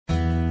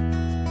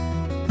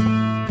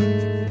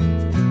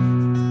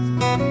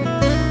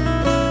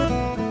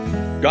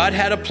God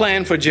had a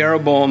plan for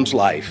Jeroboam's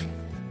life,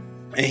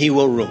 and he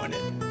will ruin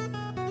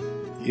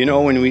it. You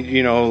know, when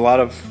a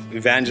lot of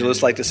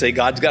evangelists like to say,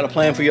 God's got a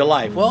plan for your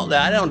life. Well,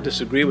 I don't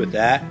disagree with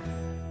that.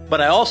 But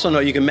I also know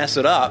you can mess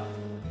it up.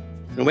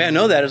 And the way I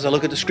know that is I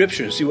look at the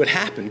scripture and see what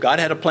happened. God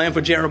had a plan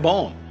for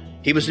Jeroboam.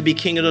 He was to be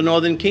king of the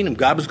northern kingdom.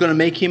 God was going to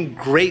make him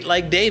great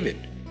like David.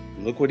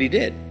 And look what he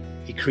did.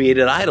 He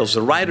created idols.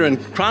 The writer in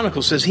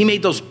Chronicles says he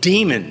made those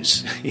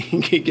demons.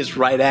 He gets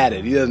right at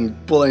it. He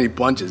doesn't pull any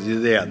punches.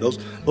 He's there.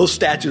 Those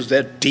statues,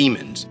 they're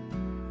demons.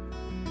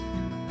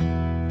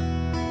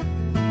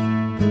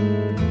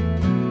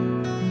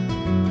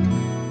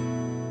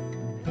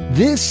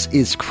 This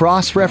is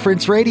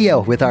Cross-Reference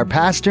Radio with our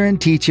pastor and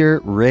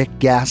teacher, Rick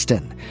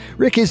Gaston.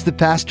 Rick is the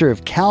pastor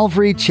of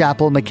Calvary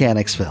Chapel,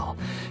 Mechanicsville.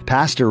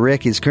 Pastor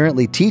Rick is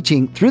currently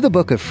teaching through the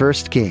book of 1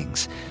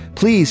 Kings.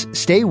 Please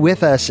stay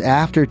with us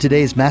after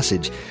today's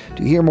message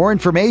to hear more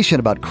information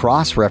about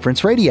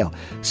Cross-Reference Radio,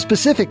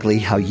 specifically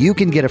how you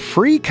can get a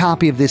free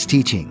copy of this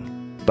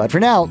teaching. But for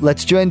now,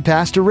 let's join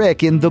Pastor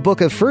Rick in the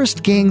book of 1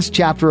 Kings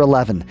chapter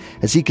 11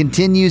 as he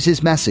continues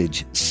his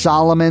message,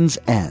 Solomon's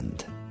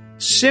End.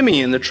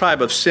 Simeon, the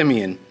tribe of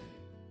Simeon,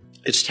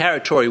 its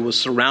territory was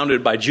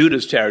surrounded by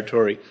Judah's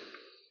territory.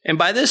 And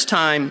by this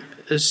time,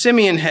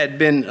 Simeon had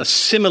been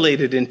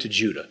assimilated into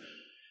Judah.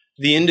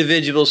 The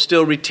individual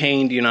still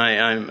retained,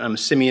 I'm a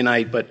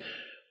Simeonite, but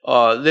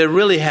they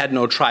really had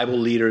no tribal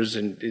leaders,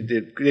 and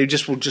they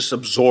just were just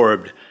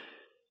absorbed.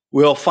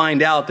 We'll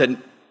find out that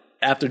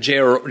after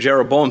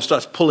Jeroboam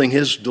starts pulling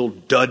his little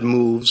dud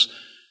moves,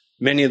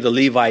 many of the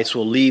Levites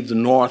will leave the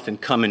north and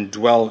come and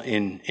dwell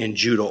in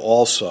Judah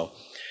also.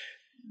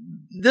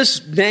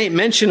 This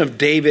mention of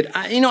David,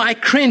 I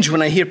cringe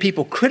when I hear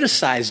people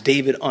criticize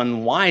David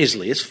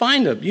unwisely. It's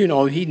fine to,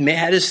 he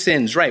had his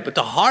sins, right? But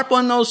to harp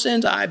on those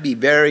sins, I'd be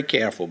very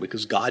careful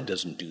because God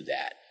doesn't do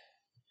that.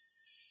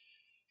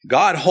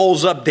 God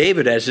holds up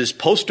David as his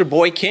poster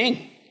boy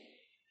king.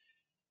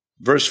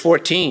 Verse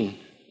 14.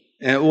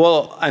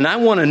 And I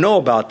want to know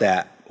about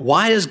that.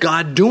 Why is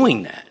God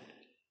doing that?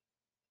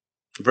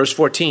 Verse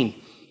 14.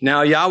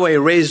 Now Yahweh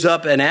raised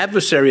up an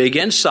adversary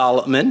against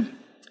Solomon,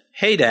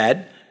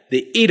 Hadad,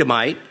 the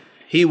Edomite.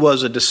 He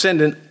was a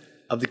descendant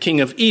of the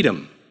king of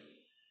Edom.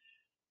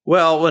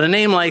 Well, with a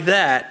name like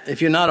that, if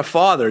you're not a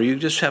father, you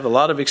just have a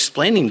lot of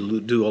explaining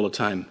to do all the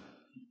time.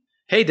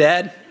 Hey,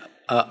 Dad,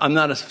 I'm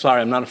not a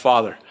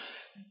father.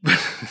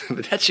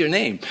 But that's your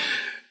name.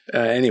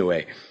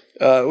 Anyway,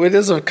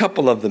 there's a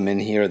couple of them in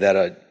here that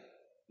are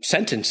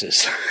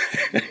sentences.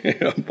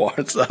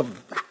 Parts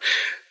of.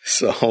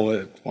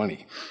 So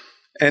funny.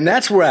 And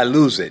that's where I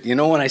lose it.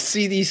 When I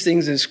see these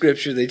things in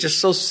Scripture, they're just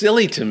so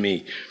silly to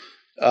me.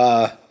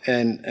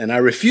 And I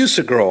refuse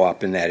to grow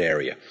up in that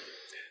area.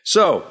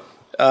 So,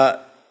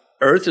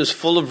 earth is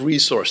full of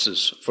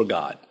resources for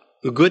God,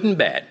 the good and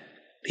bad.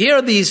 He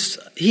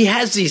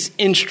has these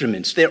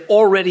instruments. They're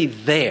already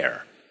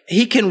there.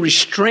 He can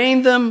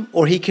restrain them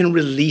or he can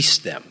release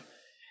them.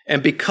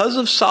 And because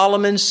of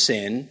Solomon's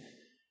sin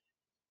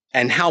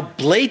and how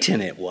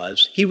blatant it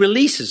was, he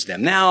releases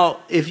them. Now,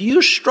 if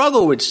you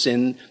struggle with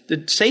sin,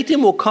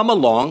 Satan will come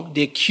along,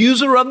 the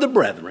accuser of the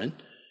brethren,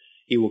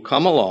 he will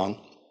come along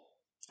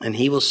and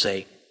he will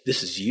say,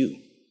 this is you.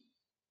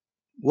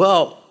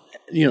 Well,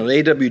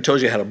 A.W.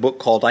 Tozer had a book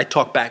called I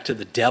Talk Back to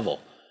the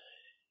Devil.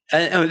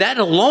 And that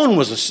alone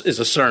is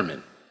a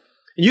sermon.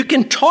 You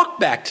can talk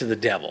back to the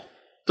devil.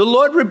 The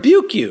Lord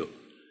rebuke you.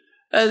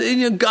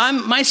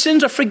 My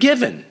sins are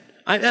forgiven.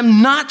 I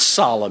am not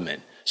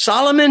Solomon.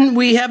 Solomon,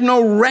 we have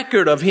no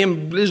record of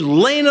him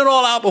laying it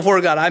all out before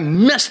God. I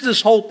messed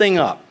this whole thing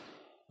up.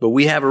 But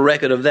we have a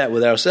record of that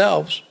with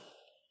ourselves.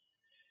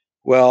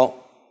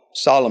 Well,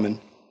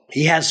 Solomon,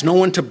 he has no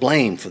one to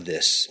blame for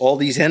this. All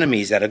these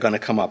enemies that are going to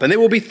come up. And there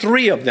will be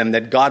 3 of them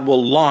that God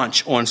will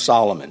launch on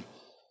Solomon.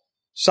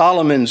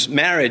 Solomon's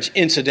marriage,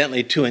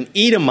 incidentally, to an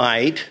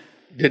Edomite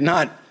there's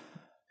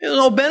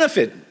no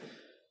benefit.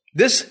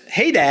 This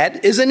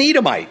Hadad is an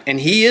Edomite, and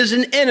he is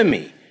an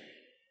enemy.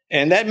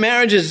 And that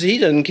marriage he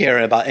doesn't care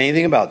about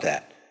anything about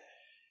that.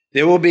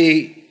 There will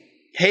be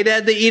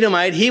Hadad the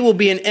Edomite. He will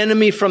be an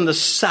enemy from the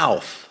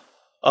south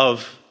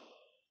of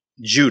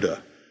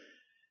Judah.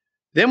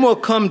 Then we'll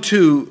come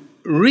to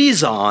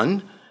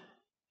Rezon.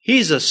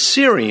 He's a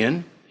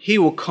Syrian. He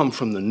will come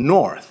from the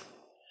north.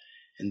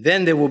 And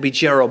then there will be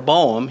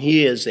Jeroboam.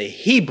 He is a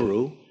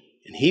Hebrew,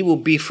 and he will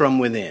be from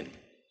within.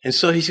 And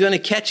so he's going to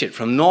catch it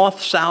from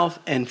north, south,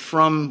 and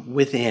from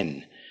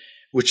within,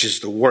 which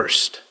is the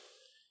worst.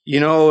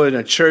 In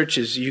a church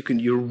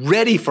you're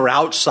ready for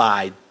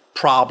outside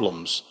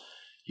problems.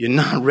 You're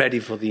not ready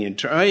for the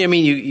internal. I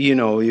mean,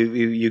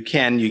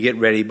 you get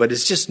ready, but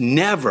it's just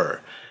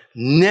never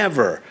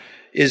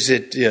is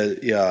it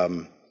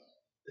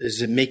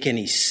make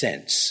any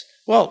sense?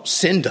 Well,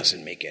 sin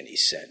doesn't make any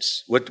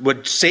sense.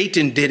 What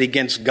Satan did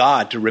against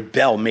God to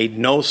rebel made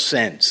no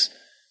sense.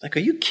 Like,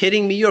 are you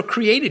kidding me? You're a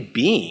created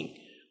being.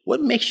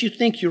 What makes you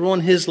think you're on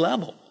his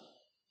level?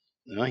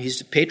 He's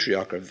the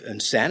patriarch of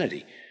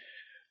insanity.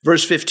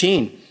 Verse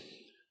 15,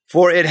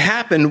 For it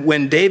happened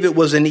when David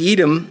was in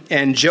Edom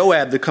and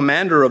Joab, the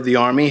commander of the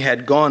army,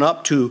 had gone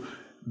up to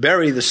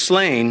bury the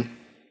slain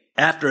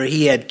after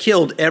he had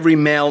killed every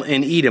male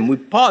in Edom. We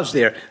pause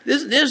there.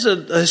 There's a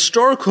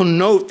historical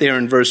note there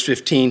in verse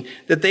 15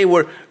 that they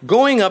were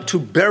going up to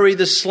bury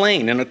the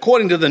slain. And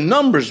according to the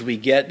numbers we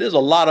get, there's a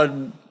lot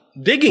of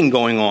digging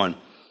going on.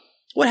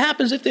 What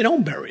happens if they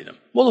don't bury them?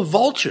 Well, the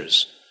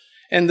vultures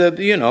and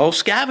the,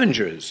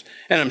 scavengers.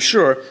 And I'm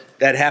sure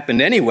that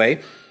happened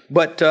anyway.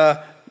 But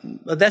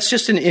that's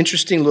just an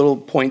interesting little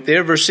point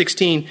there. Verse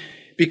 16,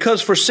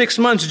 because for 6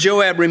 months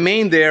Joab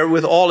remained there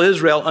with all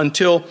Israel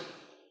until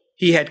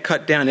he had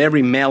cut down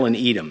every male in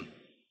Edom.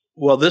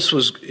 Well,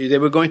 they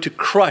were going to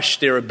crush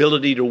their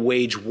ability to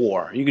wage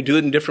war. You could do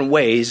it in different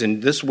ways,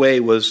 and this way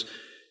was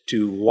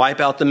to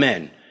wipe out the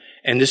men.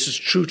 And this is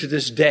true to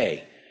this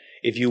day.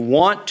 If you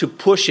want to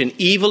push an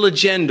evil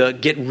agenda,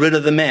 get rid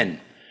of the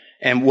men.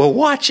 And we're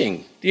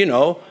watching,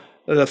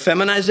 the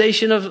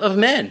feminization of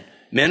men.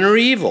 Men are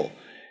evil.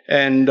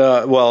 And,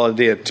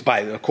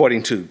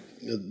 according to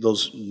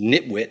those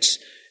nitwits,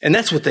 and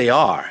that's what they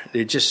are.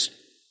 They're just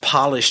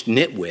polished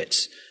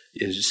nitwits.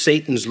 Is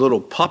Satan's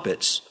little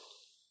puppets.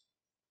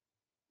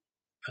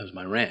 That was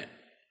my rant.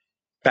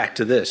 Back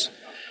to this.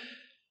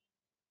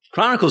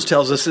 Chronicles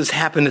tells us this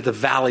happened at the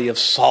Valley of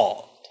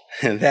Salt.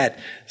 And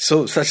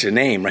such a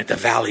name, right? The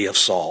Valley of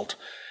Salt.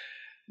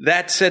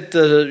 That's at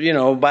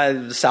by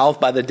the south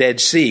by the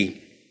Dead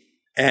Sea.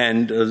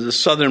 And the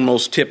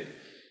southernmost tip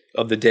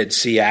of the Dead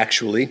Sea,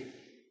 actually,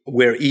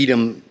 where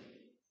Edom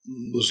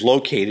was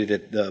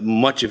located,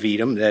 much of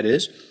Edom, that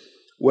is.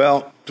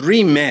 Well,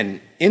 3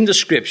 men in the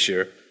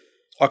scripture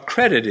are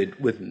credited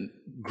with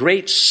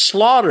great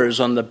slaughters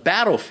on the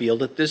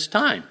battlefield at this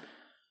time.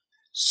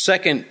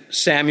 2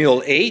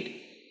 Samuel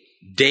 8,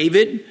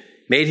 David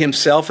made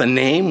himself a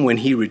name when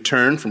he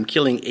returned from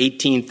killing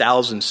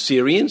 18,000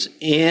 Syrians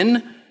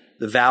in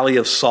the Valley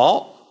of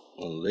Salt.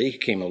 Well, they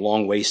came a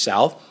long way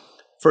south.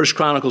 1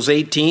 Chronicles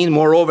 18,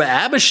 moreover,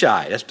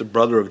 Abishai, that's the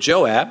brother of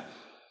Joab,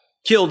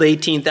 killed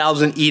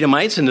 18,000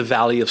 Edomites in the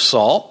Valley of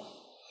Salt.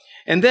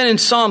 And then in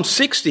Psalm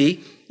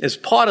 60, as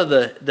part of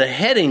the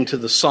heading to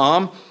the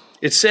psalm,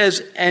 it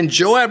says, and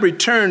Joab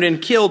returned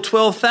and killed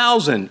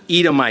 12,000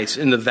 Edomites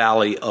in the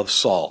Valley of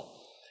Salt.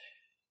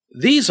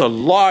 These are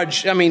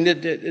large,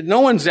 no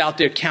one's out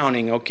there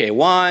counting,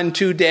 1,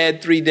 2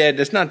 dead, 3 dead.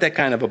 That's not that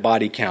kind of a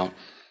body count.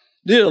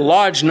 There are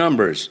large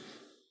numbers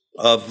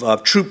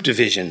of troop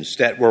divisions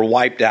that were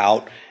wiped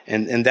out,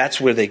 and that's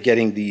where they're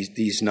getting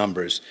these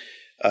numbers.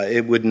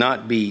 It would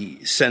not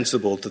be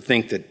sensible to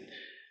think that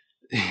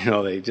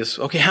they just,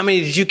 how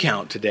many did you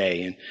count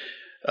today?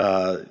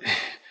 And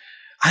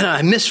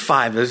I missed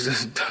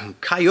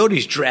 5.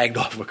 Coyotes dragged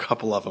off a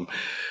couple of them.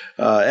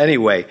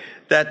 Anyway,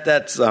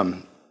 that's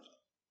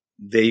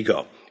there you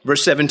go.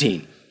 Verse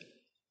 17.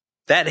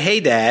 That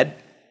Hadad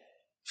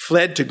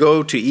fled to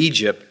go to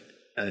Egypt,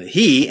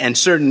 he and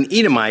certain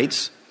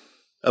Edomites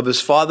of his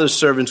father's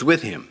servants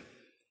with him.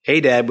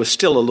 Hadad was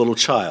still a little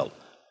child.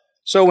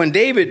 So when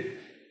David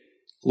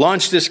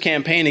launched this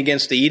campaign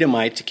against the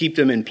Edomites to keep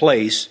them in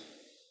place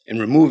and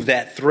remove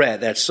that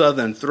threat, that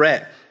southern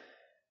threat,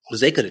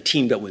 because they could have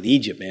teamed up with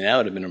Egypt, man. That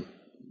would have been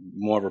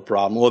more of a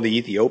problem, or the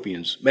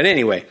Ethiopians. But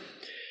anyway,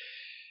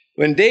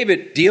 when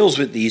David deals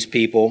with these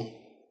people,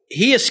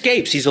 he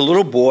escapes. He's a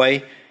little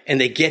boy, and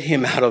they get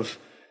him off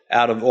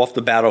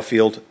the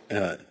battlefield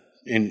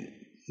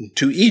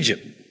to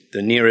Egypt,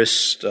 the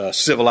nearest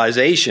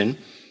civilization.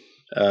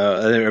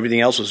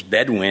 Everything else was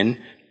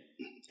Bedouin.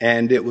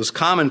 And it was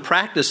common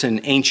practice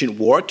in ancient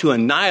war to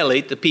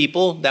annihilate the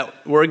people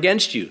that were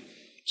against you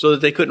so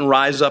that they couldn't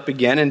rise up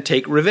again and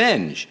take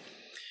revenge.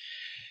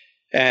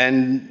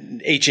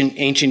 And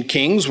ancient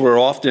kings were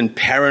often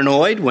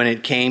paranoid when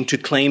it came to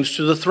claims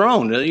to the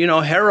throne.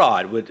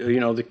 Herod,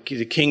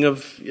 the king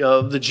of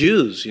the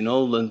Jews,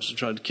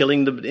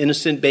 killing the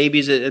innocent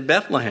babies at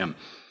Bethlehem.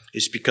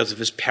 It's because of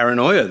his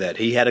paranoia that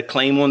he had a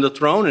claim on the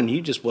throne and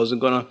he just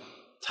wasn't going to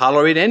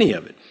tolerate any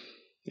of it.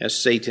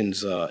 That's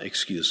Satan's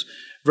excuse.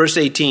 Verse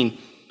 18,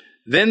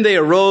 then they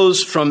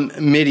arose from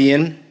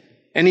Midian,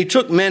 and he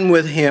took men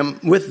with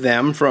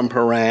them from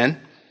Paran,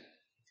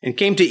 and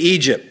came to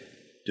Egypt,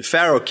 to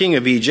Pharaoh, king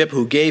of Egypt,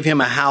 who gave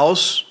him a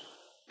house,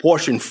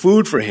 portioned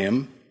food for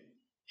him,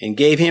 and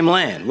gave him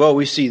land. Well,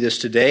 we see this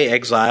today,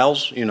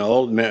 exiles,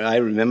 I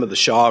remember the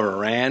Shah of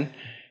Iran.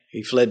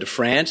 He fled to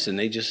France, and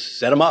they just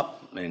set him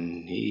up,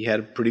 and he had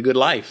a pretty good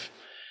life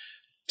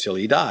till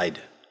he died,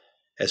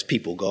 as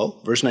people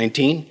go. Verse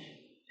 19,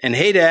 and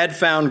Hadad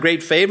found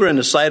great favor in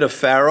the sight of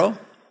Pharaoh,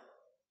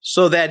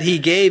 so that he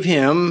gave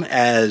him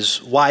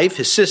as wife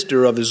his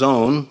sister of his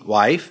own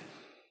wife,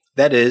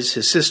 that is,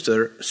 his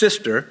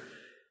sister,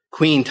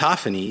 Queen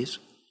Taphanes.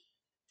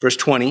 Verse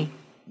 20,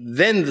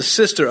 then the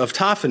sister of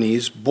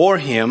Taphanes bore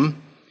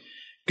him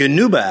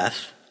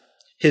Genubath,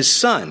 his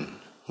son,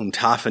 whom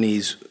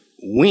Taphanes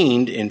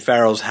weaned in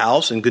Pharaoh's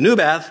house, and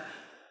Genubath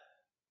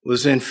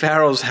was in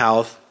Pharaoh's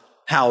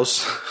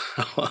house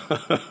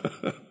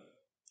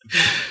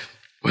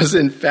was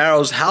in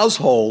Pharaoh's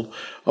household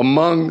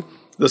among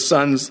the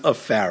sons of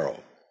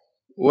Pharaoh.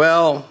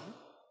 Well,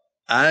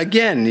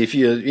 again, if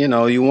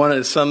you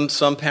want to,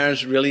 some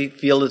parents really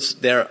feel it's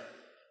their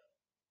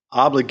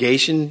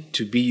obligation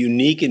to be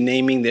unique in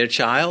naming their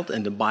child,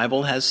 and the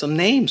Bible has some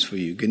names for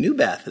you.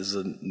 Genubath is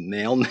a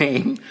male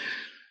name.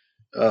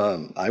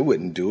 I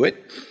wouldn't do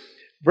it.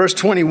 Verse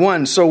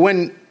 21, so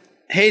when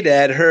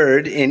Hadad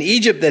heard in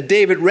Egypt that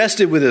David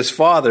rested with his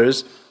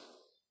fathers,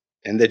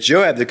 and that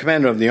Joab, the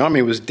commander of the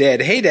army, was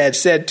dead, Hadad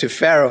said to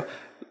Pharaoh,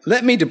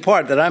 let me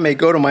depart that I may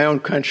go to my own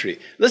country.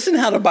 Listen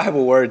how the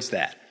Bible words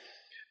that.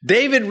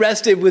 David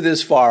rested with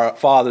his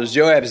fathers.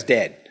 Joab's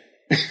dead.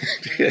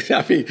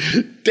 I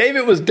mean,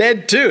 David was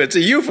dead too. It's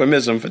a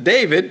euphemism for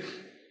David.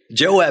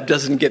 Joab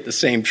doesn't get the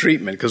same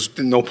treatment because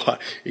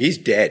he's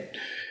dead.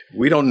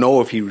 We don't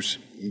know if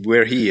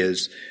where he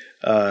is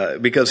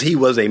because he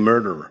was a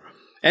murderer.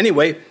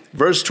 Anyway,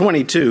 verse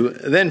 22,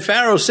 then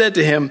Pharaoh said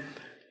to him,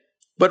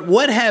 but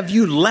what have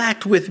you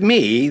lacked with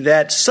me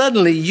that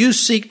suddenly you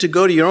seek to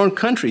go to your own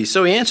country?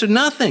 So he answered,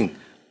 nothing.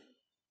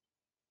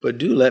 But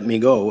do let me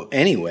go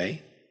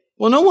anyway.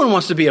 Well, no one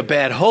wants to be a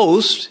bad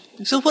host.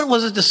 So what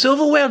was it, the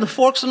silverware, the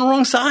forks on the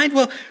wrong side?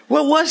 Well,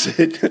 what was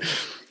it?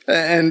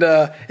 And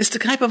it's the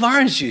type of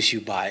orange juice you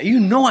buy.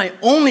 You know I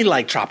only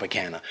like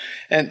Tropicana.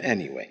 And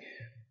anyway,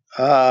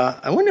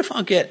 I wonder if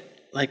I'll get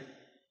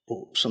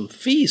some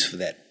fees for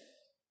that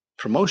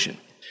promotion.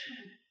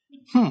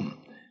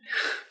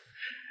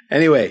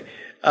 Anyway,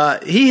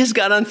 he has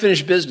got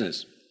unfinished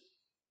business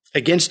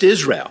against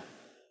Israel.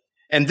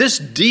 And this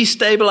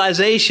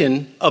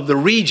destabilization of the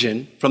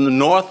region from the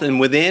north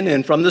and within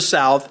and from the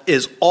south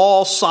is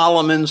all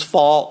Solomon's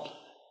fault.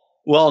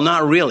 Well,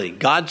 not really.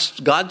 God's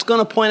going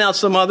to point out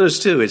some others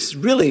too. It's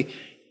really,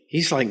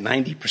 he's like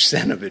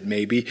 90% of it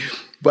maybe.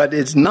 But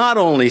it's not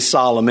only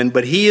Solomon,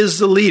 but he is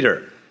the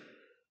leader.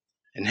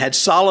 And had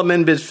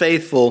Solomon been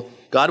faithful,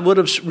 God would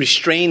have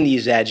restrained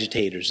these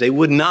agitators. They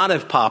would not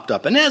have popped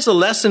up. And there's a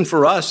lesson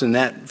for us in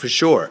that for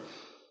sure.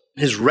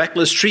 His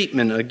reckless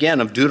treatment,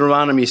 again, of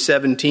Deuteronomy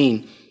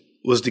 17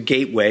 was the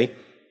gateway.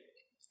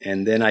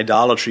 And then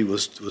idolatry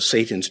was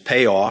Satan's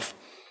payoff.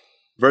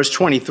 Verse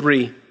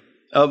 23,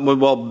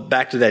 well,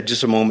 back to that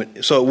just a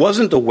moment. So it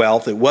wasn't the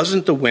wealth, it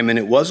wasn't the women,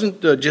 it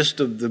wasn't just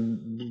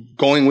the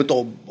going with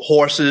the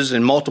horses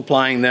and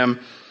multiplying them.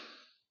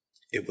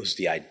 It was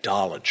the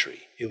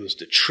idolatry. It was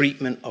the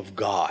treatment of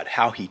God,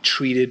 how he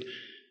treated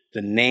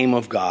the name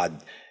of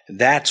God.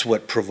 That's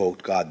what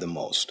provoked God the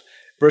most.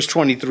 Verse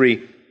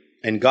 23,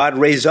 and God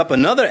raised up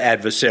another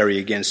adversary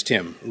against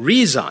him,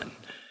 Rezon,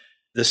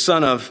 the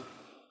son of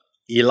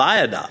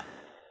Eliada,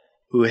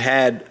 who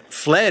had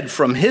fled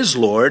from his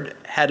lord,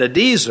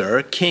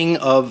 Hadadezer, king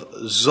of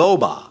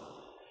Zobah.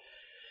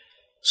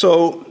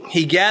 So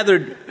he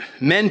gathered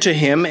men to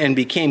him and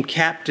became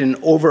captain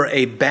over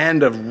a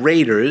band of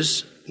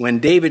raiders. When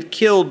David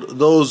killed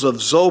those of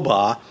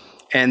Zobah,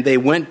 and they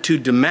went to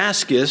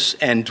Damascus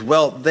and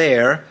dwelt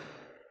there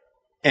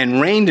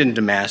and reigned in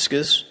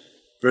Damascus,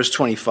 verse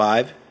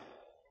 25,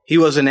 he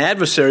was an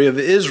adversary of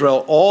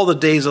Israel all the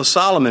days of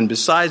Solomon,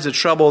 besides the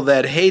trouble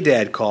that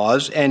Hadad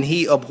caused, and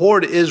he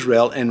abhorred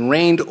Israel and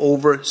reigned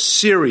over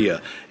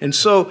Syria. And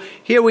so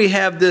here we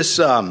have this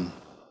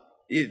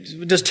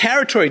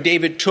territory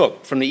David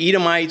took from the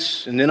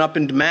Edomites and then up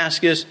in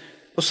Damascus.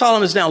 Well,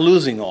 Solomon's now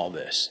losing all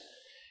this.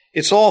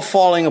 It's all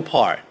falling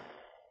apart.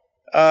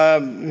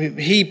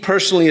 He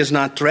personally is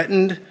not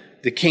threatened.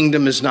 The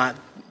kingdom is not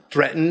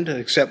threatened,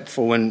 except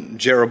for when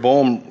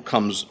Jeroboam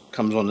comes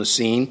on the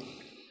scene.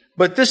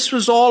 But this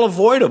was all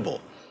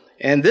avoidable.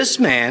 And this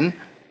man,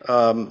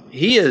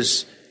 he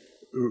is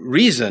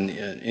Rezon,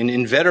 an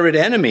inveterate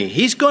enemy.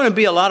 He's going to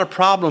be a lot of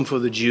problem for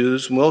the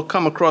Jews. And we'll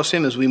come across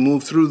him as we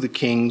move through the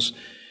kings.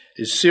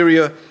 Is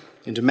Syria,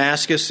 in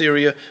Damascus,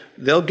 Syria,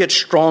 they'll get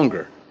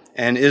stronger,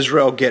 and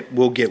Israel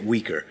will get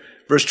weaker.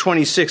 Verse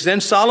 26, then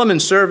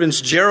Solomon's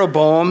servants,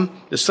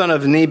 Jeroboam, the son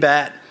of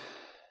Nebat,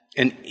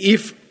 an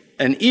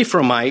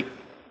Ephraimite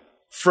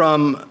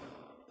from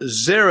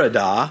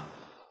Zeradah,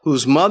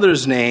 whose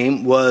mother's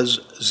name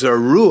was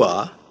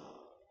Zeruiah,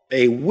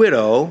 a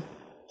widow,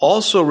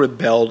 also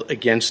rebelled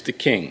against the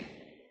king.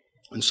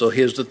 And so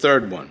here's the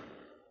third one.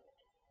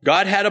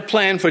 God had a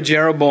plan for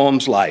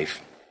Jeroboam's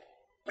life,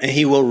 and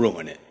he will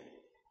ruin it.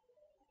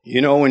 You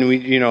know, when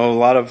a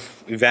lot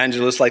of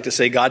evangelists like to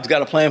say, God's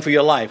got a plan for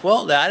your life.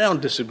 Well, I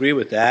don't disagree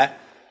with that.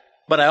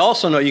 But I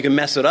also know you can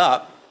mess it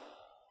up.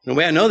 And the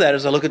way I know that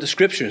is I look at the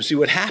scripture and see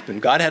what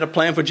happened. God had a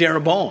plan for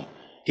Jeroboam.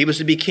 He was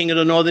to be king of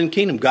the northern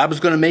kingdom. God was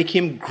going to make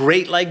him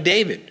great like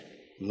David.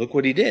 And look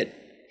what he did.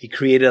 He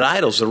created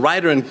idols. The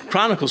writer in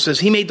Chronicles says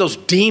he made those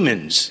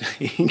demons.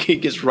 He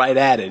gets right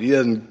at it. He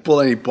doesn't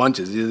pull any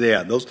punches.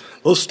 Yeah, those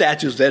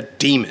statues, they're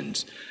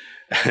demons.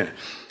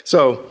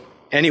 So,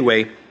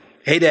 anyway,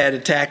 Hadad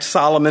attacked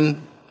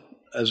Solomon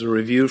as a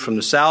review from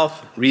the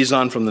south,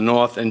 Rezon from the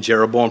north, and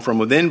Jeroboam from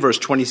within. Verse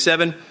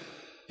 27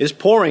 is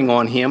pouring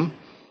on him,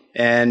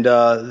 and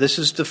this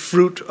is the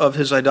fruit of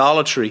his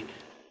idolatry.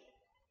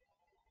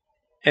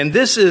 And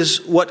this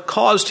is what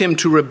caused him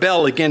to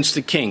rebel against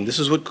the king. This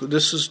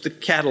is the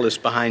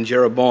catalyst behind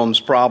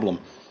Jeroboam's problem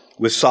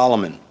with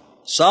Solomon.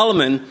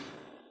 Solomon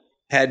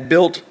had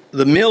built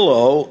the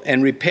Millo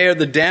and repaired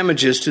the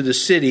damages to the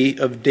city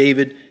of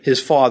David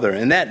his father.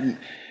 And that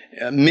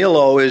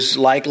Millo is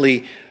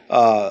likely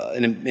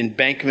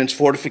embankments,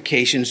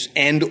 fortifications,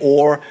 and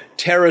or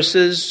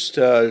terraces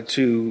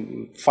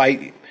to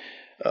fight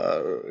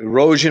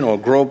erosion or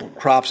grow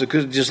crops. It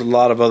could just a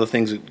lot of other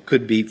things it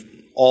could be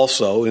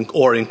also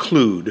or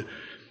include.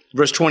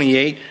 Verse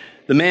 28,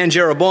 the man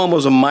Jeroboam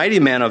was a mighty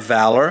man of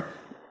valor,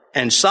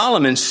 and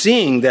Solomon,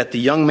 seeing that the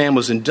young man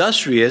was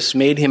industrious,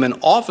 made him an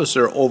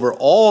officer over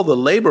all the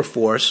labor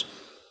force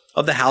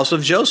of the house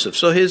of Joseph.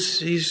 So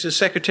he's a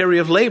secretary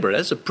of labor.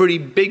 That's a pretty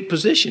big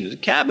position. He's a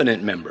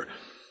cabinet member.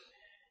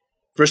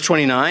 Verse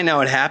 29, now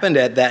it happened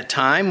at that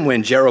time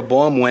when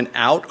Jeroboam went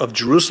out of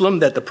Jerusalem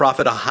that the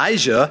prophet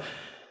Ahijah,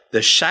 the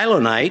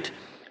Shilonite,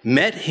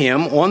 met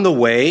him on the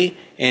way,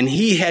 and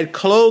he had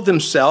clothed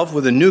himself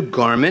with a new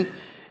garment,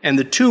 and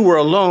the two were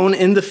alone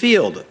in the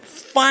field.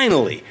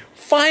 Finally,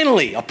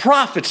 a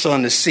prophet's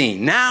on the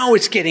scene. Now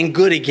it's getting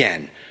good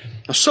again.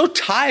 I'm so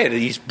tired of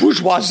these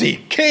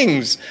bourgeoisie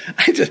kings.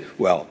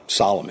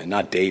 Solomon,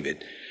 not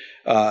David.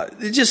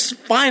 Just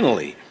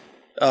finally,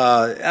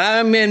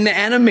 I'm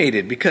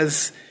animated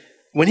because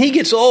when he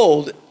gets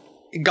old,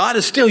 God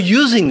is still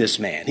using this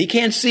man. He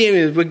can't see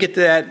him. We'll get to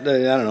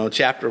that,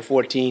 chapter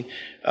 14.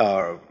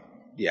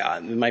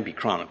 It might be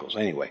Chronicles.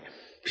 Anyway,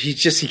 he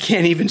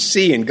can't even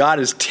see, and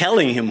God is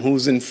telling him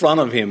who's in front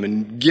of him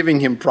and giving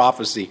him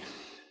prophecy.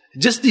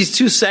 Just these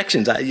two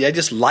sections, I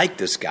just like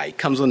this guy. He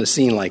comes on the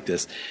scene like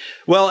this.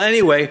 Well,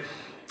 anyway,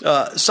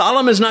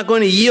 Solomon is not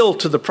going to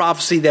yield to the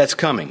prophecy that's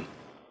coming.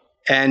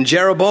 And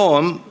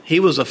Jeroboam, he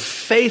was a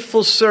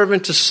faithful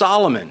servant to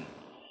Solomon.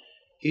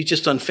 He's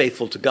just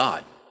unfaithful to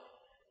God.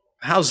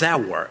 How's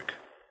that work?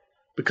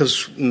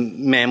 Because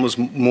man was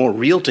more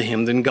real to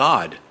him than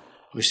God.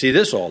 We see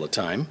this all the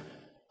time.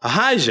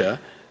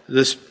 Ahijah,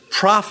 this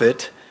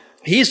prophet,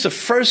 he's the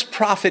first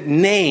prophet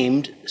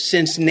named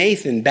since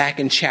Nathan back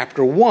in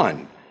chapter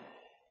 1.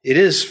 It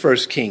is 1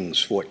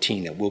 Kings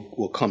 14 that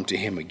we'll come to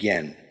him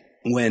again.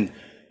 When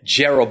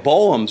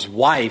Jeroboam's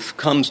wife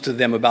comes to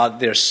them about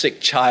their sick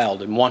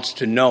child and wants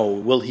to know,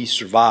 will he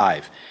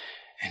survive?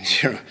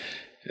 And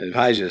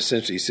Ahijah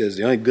essentially says,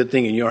 the only good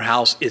thing in your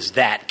house is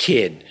that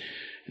kid,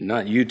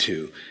 not you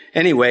two.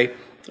 Anyway,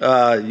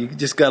 you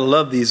just got to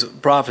love these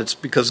prophets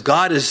because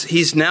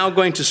he's now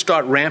going to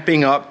start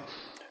ramping up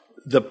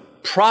the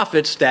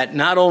prophets that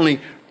not only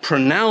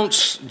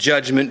pronounce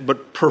judgment,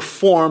 but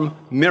perform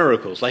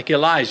miracles, like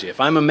Elijah. If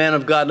I'm a man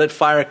of God, let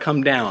fire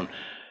come down.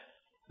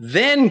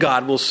 Then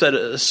God will set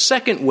a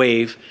second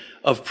wave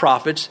of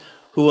prophets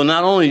who will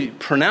not only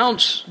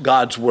pronounce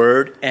God's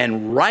word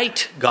and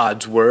write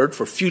God's word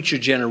for future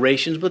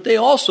generations, but they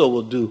also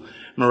will do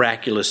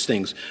miraculous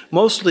things.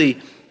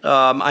 Mostly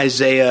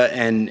Isaiah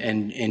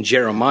and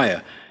Jeremiah,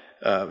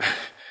 and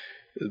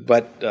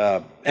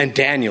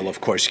Daniel,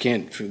 of course.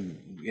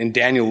 And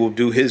Daniel will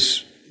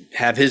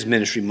have his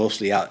ministry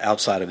mostly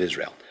outside of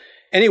Israel.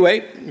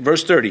 Anyway,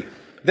 verse 30.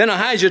 Then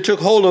Ahijah took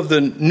hold of the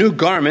new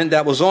garment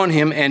that was on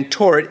him and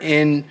tore it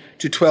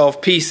into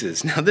 12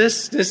 pieces. Now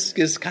this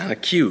is kind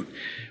of cute.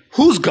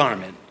 Whose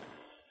garment?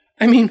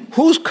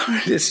 Whose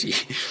garment is he?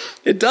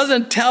 It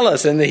doesn't tell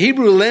us. And the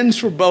Hebrew lens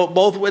for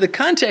both where the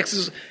context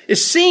is, it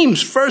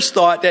seems first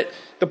thought that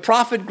the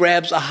prophet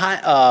grabs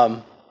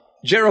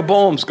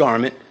Jeroboam's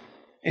garment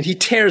and he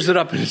tears it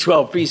up into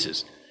 12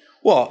 pieces.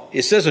 Well,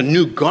 it says a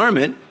new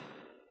garment.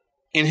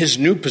 In his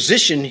new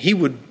position, he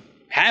would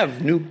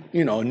have a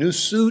new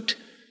suit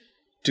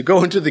to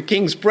go into the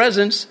king's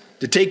presence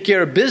to take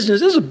care of business.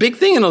 This is a big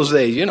thing in those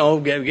days.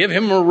 Give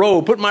him a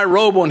robe, put my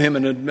robe on him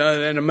and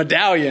a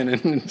medallion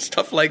and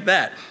stuff like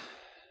that.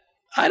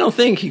 I don't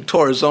think he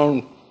tore his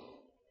own.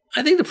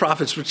 I think the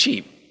prophets were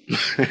cheap.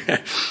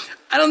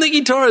 I don't think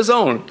he tore his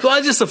own. So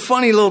it's just a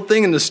funny little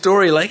thing in the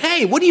story, like,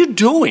 hey, what are you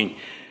doing?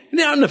 And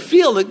they're in the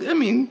field.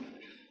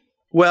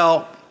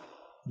 Well,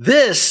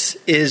 this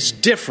is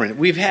different.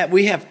 We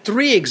have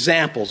three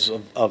examples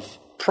of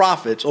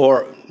prophets,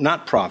 or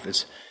not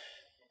prophets,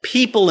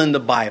 people in the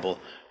Bible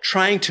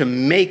trying to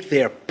make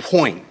their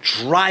point,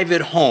 drive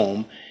it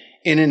home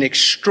in an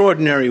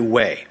extraordinary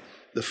way.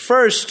 The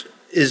first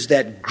is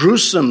that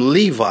gruesome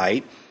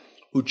Levite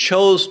who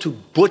chose to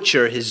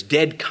butcher his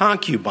dead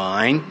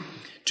concubine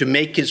to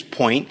make his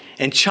point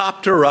and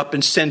chopped her up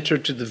and sent her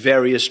to the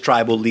various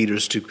tribal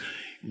leaders to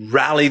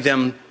rally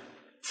them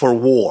for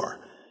war.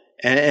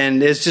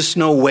 And there's just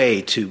no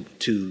way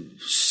to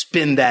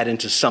spin that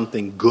into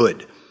something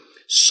good.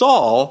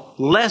 Saul,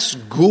 less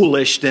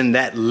ghoulish than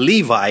that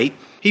Levite,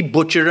 he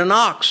butchered an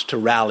ox to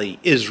rally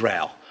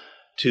Israel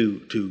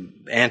to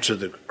answer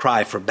the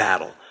cry for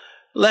battle.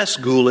 Less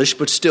ghoulish,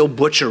 but still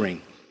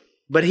butchering.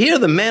 But here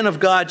the man of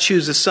God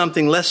chooses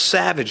something less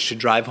savage to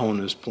drive home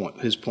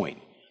his point.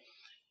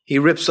 He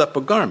rips up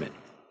a garment.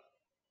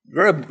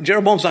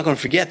 Jeroboam's not going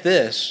to forget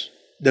this.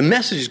 The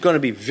message is going to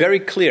be very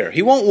clear.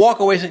 He won't walk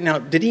away saying, now,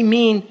 did he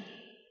mean?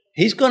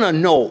 He's going to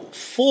know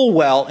full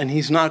well, and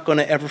he's not going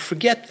to ever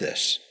forget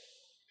this.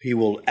 He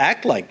will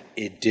act like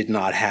it did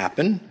not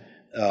happen,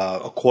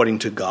 according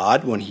to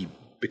God, when he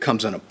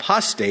becomes an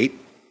apostate.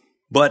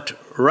 But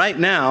right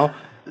now,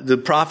 the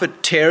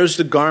prophet tears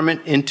the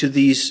garment into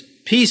these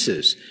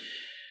pieces.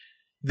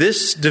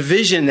 This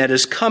division that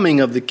is coming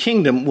of the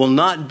kingdom will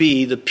not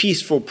be the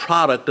peaceful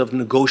product of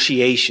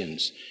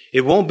negotiations.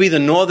 It won't be the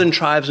northern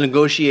tribes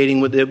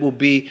negotiating with it. It will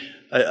be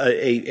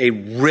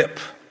a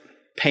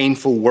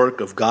painful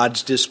work of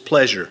God's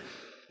displeasure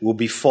will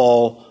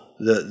befall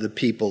the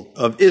people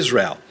of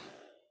Israel.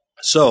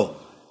 So,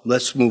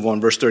 let's move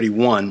on, verse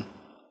 31.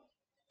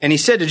 And he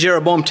said to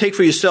Jeroboam, take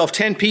for yourself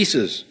 10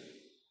 pieces.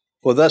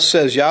 For thus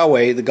says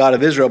Yahweh, the God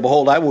of Israel,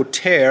 behold, I will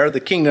tear the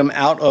kingdom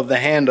out of the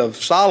hand of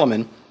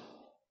Solomon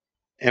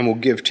and will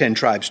give 10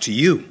 tribes to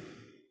you.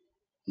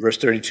 Verse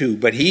 32,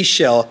 but he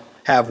shall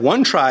have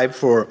one tribe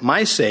for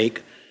my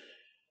sake,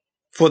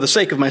 for the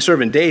sake of my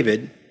servant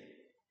David,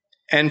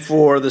 and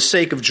for the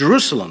sake of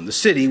Jerusalem, the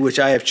city which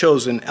I have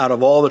chosen out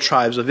of all the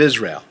tribes of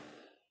Israel.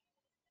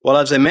 Well,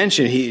 as I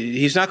mentioned,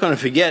 he's not going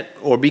to forget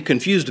or be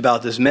confused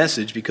about this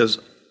message because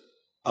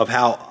of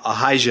how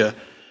Ahijah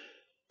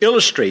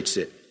illustrates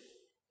it.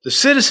 The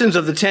citizens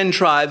of the 10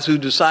 tribes who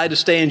decide to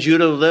stay in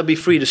Judah, they'll be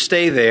free to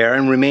stay there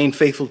and remain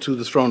faithful to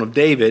the throne of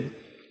David.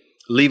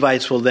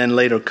 Levites will then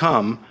later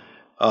come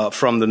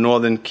from the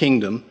northern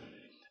kingdom.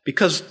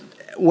 Because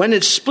when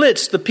it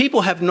splits, the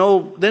people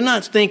they're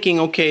not thinking,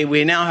 okay,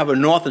 we now have a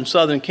north and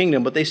southern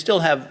kingdom, but they still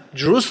have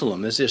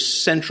Jerusalem as their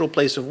central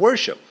place of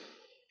worship.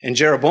 And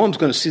Jeroboam's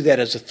going to see that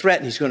as a threat,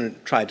 and he's going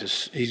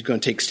to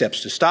take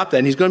steps to stop that,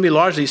 and he's going to be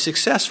largely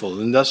successful.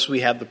 And thus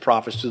we have the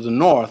prophets to the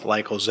north,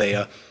 like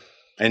Hosea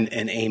and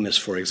Amos,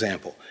 for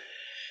example.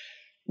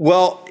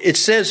 Well, it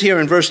says here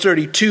in verse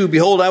 32,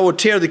 behold, I will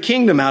tear the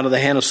kingdom out of the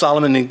hand of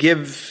Solomon and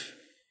give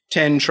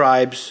 10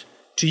 tribes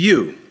to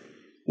you.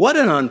 What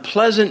an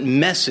unpleasant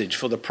message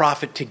for the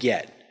prophet to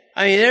get.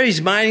 I mean, there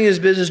he's minding his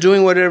business,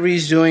 doing whatever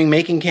he's doing,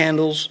 making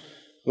candles,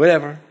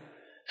 whatever.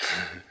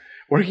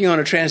 Working on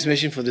a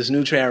transmission for this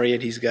new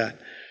chariot he's got.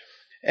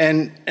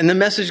 And the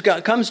message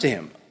comes to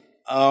him.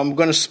 I'm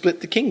going to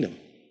split the kingdom.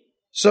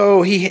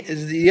 So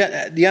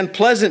the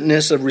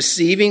unpleasantness of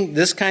receiving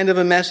this kind of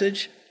a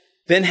message,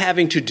 then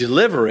having to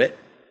deliver it,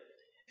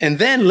 and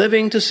then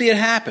living to see it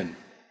happen.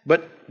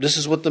 But this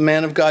is what the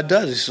man of God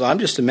does. He says, I'm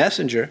just a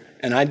messenger,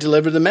 and I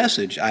deliver the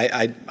message.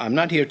 I'm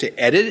not here to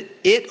edit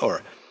it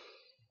or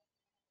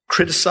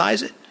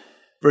criticize it.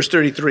 Verse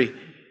 33,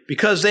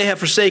 because they have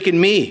forsaken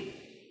me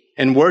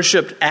and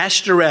worshipped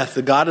Ashtoreth,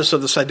 the goddess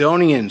of the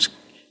Sidonians,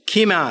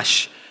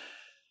 Chemosh,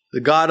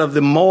 the god of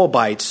the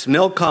Moabites,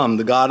 Milcom,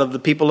 the god of the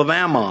people of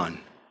Ammon,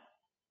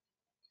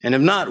 and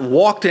have not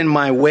walked in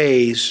my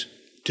ways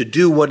to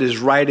do what is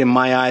right in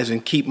my eyes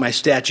and keep my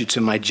statutes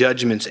and my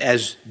judgments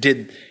as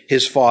did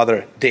his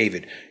father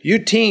David. You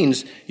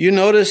teens, you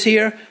notice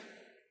here,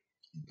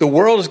 the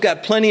world has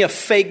got plenty of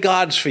fake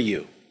gods for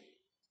you.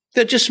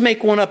 They'll just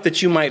make one up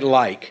that you might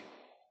like.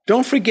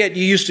 Don't forget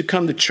you used to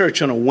come to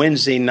church on a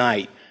Wednesday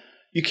night.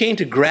 You came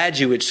to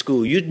graduate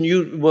school.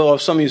 Well,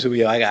 some of you would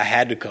be like, I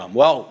had to come.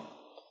 Well,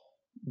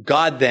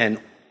 God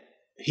then,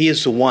 he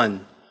is the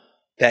one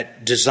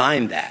that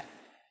designed that.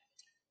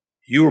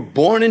 You were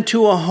born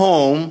into a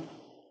home,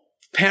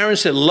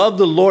 parents that love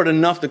the Lord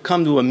enough to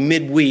come to a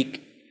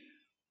midweek.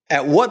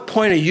 At what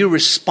point are you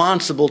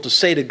responsible to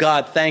say to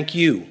God, thank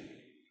you?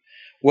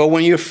 Well,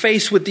 when you're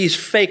faced with these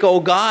fake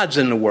old gods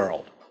in the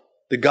world,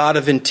 the God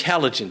of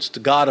intelligence,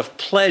 the God of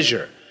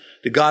pleasure,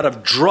 the God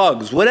of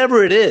drugs,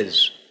 whatever it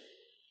is,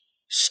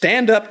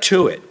 stand up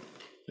to it.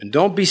 And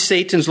don't be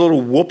Satan's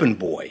little whooping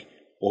boy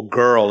or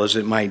girl, as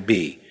it might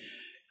be.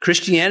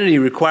 Christianity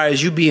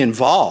requires you be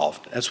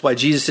involved. That's why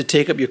Jesus said,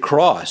 take up your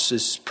cross.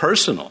 It's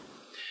personal.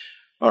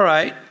 All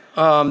right.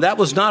 That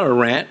was not a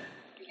rant.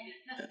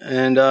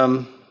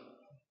 And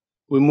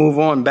we move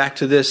on back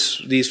to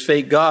these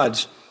fake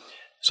gods.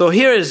 So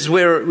here is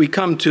where we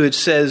come to, it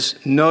says,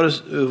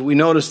 we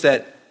notice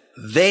that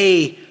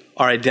they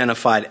are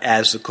identified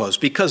as the cause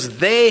because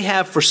they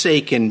have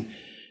forsaken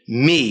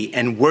me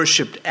and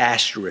worshipped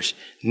Ashtoreth.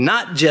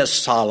 Not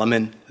just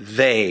Solomon,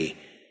 they.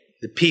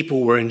 The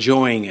people were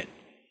enjoying it.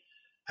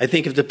 I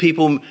think if the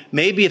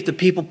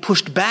people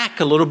pushed back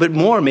a little bit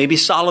more, maybe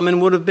Solomon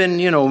would have been,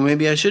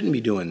 maybe I shouldn't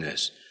be doing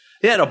this.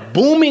 They had a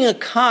booming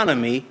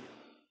economy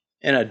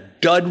and a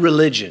dud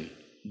religion,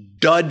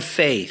 dud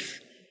faith.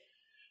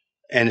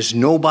 And it's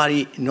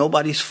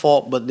nobody's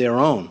fault but their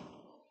own.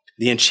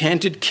 The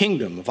enchanted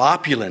kingdom of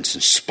opulence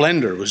and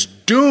splendor was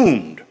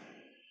doomed.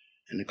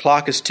 And the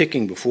clock is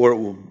ticking before there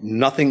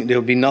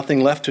will be nothing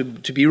left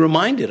to be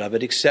reminded of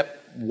it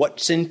except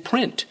what's in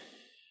print.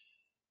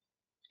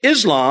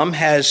 Islam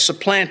has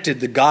supplanted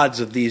the gods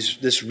of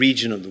this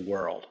region of the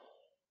world.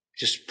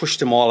 Just pushed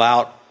them all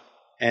out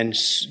and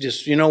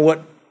just, you know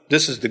what?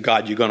 This is the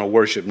God you're going to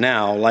worship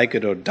now, like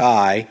it or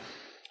die.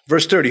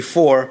 Verse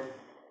 34,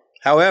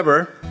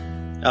 however,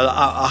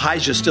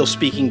 Ahijah is still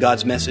speaking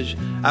God's message.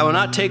 I will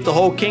not take the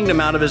whole kingdom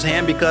out of his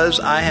hand because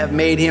I have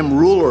made him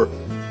ruler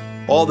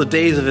all the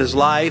days of his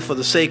life for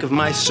the sake of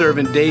my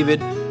servant David,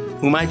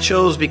 whom I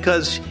chose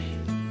because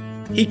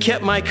he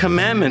kept my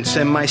commandments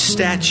and my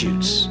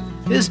statutes.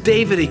 Here's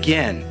David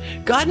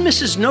again. God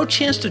misses no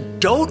chance to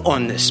dote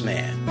on this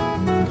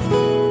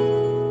man.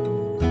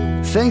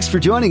 Thanks for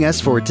joining us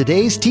for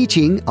today's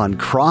teaching on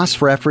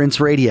Cross Reference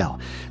Radio.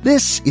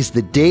 This is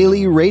the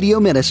daily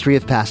radio ministry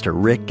of Pastor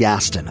Rick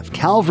Gaston of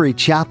Calvary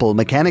Chapel,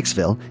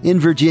 Mechanicsville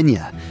in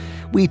Virginia.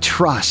 We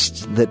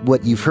trust that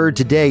what you've heard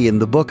today in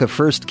the book of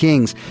 1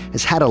 Kings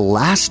has had a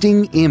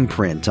lasting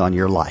imprint on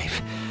your life.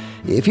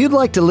 If you'd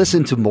like to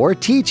listen to more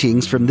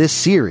teachings from this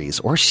series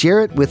or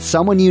share it with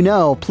someone you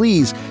know,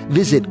 please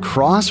visit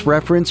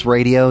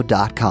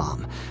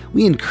crossreferenceradio.com.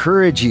 We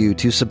encourage you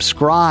to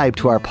subscribe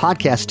to our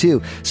podcast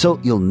too, so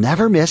you'll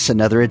never miss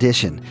another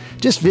edition.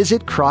 Just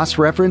visit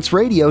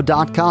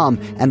crossreferenceradio.com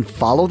and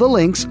follow the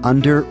links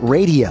under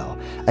radio.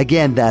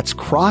 Again, that's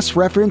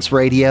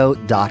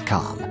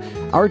crossreferenceradio.com.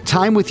 Our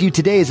time with you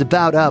today is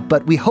about up,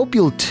 but we hope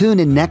you'll tune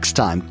in next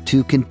time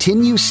to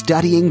continue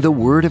studying the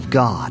Word of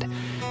God.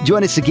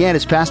 Join us again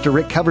as Pastor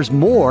Rick covers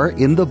more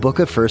in the book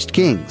of 1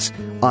 Kings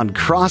on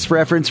Cross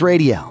Reference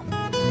Radio.